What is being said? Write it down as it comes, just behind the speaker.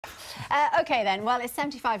OK then, well, it's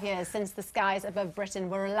 75 years since the skies above Britain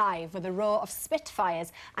were alive with a roar of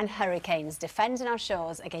Spitfires and Hurricanes defending our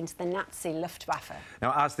shores against the Nazi Luftwaffe.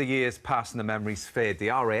 Now, as the years pass and the memories fade, the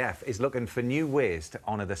RAF is looking for new ways to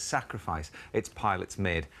honour the sacrifice its pilots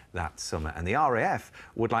made that summer. And the RAF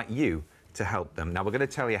would like you to help them. Now, we're going to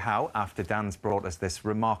tell you how after Dan's brought us this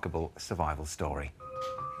remarkable survival story.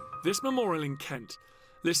 This memorial in Kent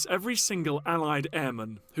lists every single Allied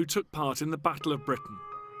airman who took part in the Battle of Britain.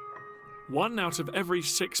 1 out of every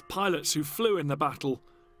 6 pilots who flew in the battle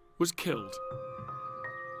was killed.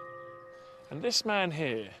 And this man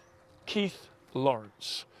here, Keith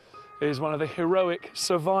Lawrence, is one of the heroic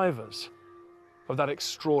survivors of that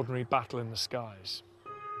extraordinary battle in the skies.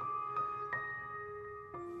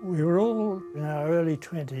 We were all in our early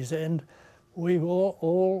 20s and we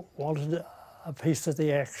all wanted a piece of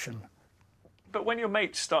the action. But when your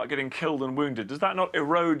mates start getting killed and wounded, does that not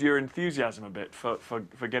erode your enthusiasm a bit for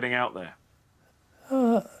getting out there?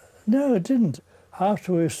 No, it didn't.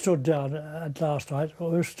 After we stood down at last night, we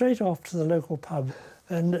were straight off to the local pub,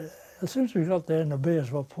 and as soon as we got there and the beers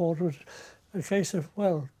were poured, it was a case of,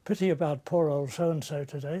 well, pity about poor old so-and-so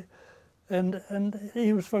today, and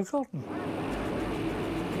he was forgotten.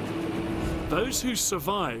 Those who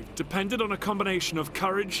survived depended on a combination of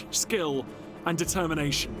courage, skill and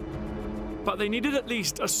determination. But they needed at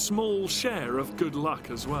least a small share of good luck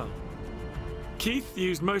as well. Keith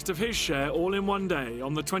used most of his share all in one day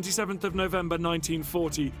on the 27th of November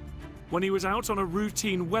 1940, when he was out on a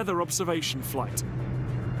routine weather observation flight.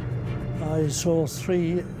 I saw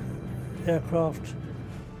 3 aircraft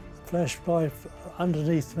flash by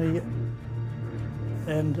underneath me,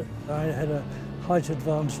 and I had a height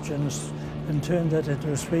advantage and turned that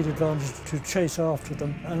into a speed advantage to chase after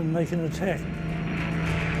them and make an attack.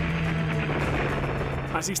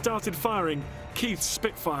 As he started firing, Keith's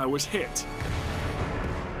Spitfire was hit.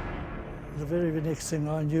 The very next thing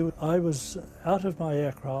I knew, I was out of my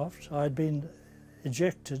aircraft. I'd been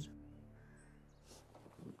ejected.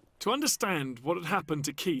 To understand what had happened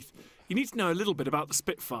to Keith, you need to know a little bit about the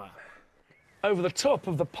Spitfire. Over the top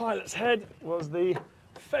of the pilot's head was the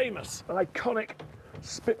famous, iconic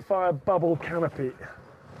Spitfire bubble canopy,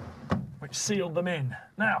 which sealed them in.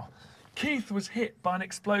 Now, Keith was hit by an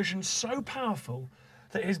explosion so powerful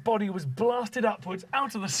that his body was blasted upwards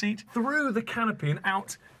out of the seat, through the canopy and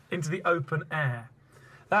out into the open air.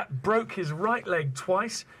 That broke his right leg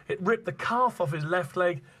twice, it ripped the calf off his left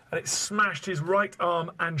leg, and it smashed his right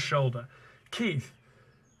arm and shoulder. Keith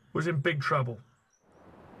was in big trouble.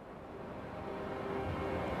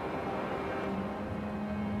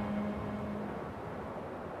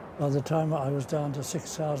 By the time I was down to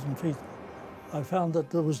 6,000 feet, I found that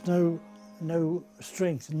there was no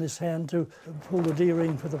strength in this hand to pull the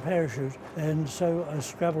D-ring for the parachute, and so I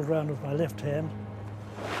scrabbled around with my left hand,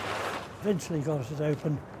 eventually got it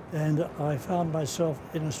open, and I found myself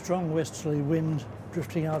in a strong westerly wind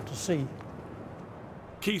drifting out to sea.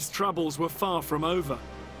 Keith's troubles were far from over.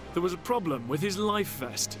 There was a problem with his life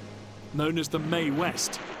vest, known as the Mae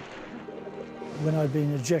West. When I'd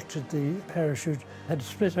been ejected, the parachute had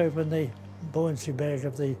split open the buoyancy bag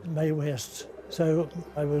of the Mae West, so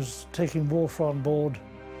I was taking water on board.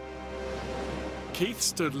 Keith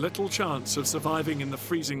stood little chance of surviving in the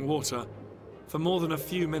freezing water for more than a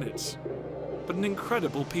few minutes, but an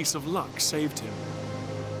incredible piece of luck saved him.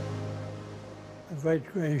 A great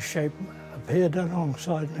grey shape appeared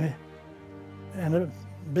alongside me, and a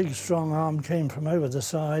big strong arm came from over the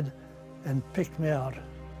side and picked me out.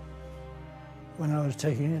 When I was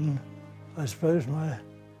taking in, I suppose, my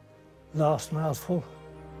last mouthful,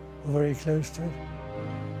 very close to it.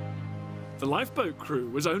 The lifeboat crew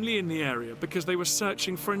was only in the area because they were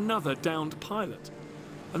searching for another downed pilot,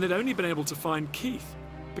 and they'd only been able to find Keith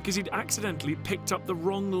because he'd accidentally picked up the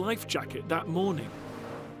wrong life jacket that morning.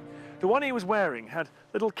 The one he was wearing had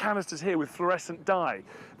little canisters here with fluorescent dye.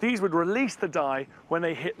 These would release the dye when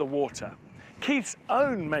they hit the water. Keith's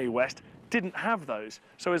own Mae West didn't have those,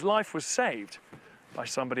 so his life was saved by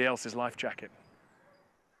somebody else's life jacket.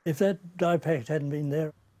 If that dye packet hadn't been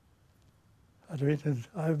there, I'd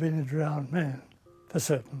have been a drowned man, for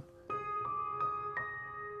certain.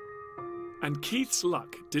 And Keith's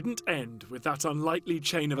luck didn't end with that unlikely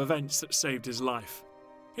chain of events that saved his life.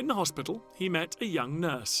 In the hospital, he met a young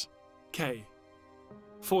nurse, Kay.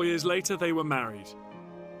 4 years later, they were married.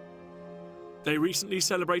 They recently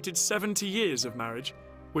celebrated 70 years of marriage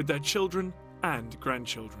with their children and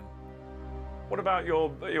grandchildren. What about your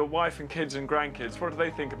wife and kids and grandkids? What do they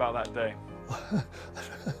think about that day?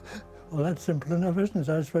 Well, that's simple enough, isn't it?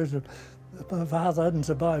 I suppose if my father hadn't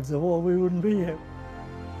survived the war, we wouldn't be here.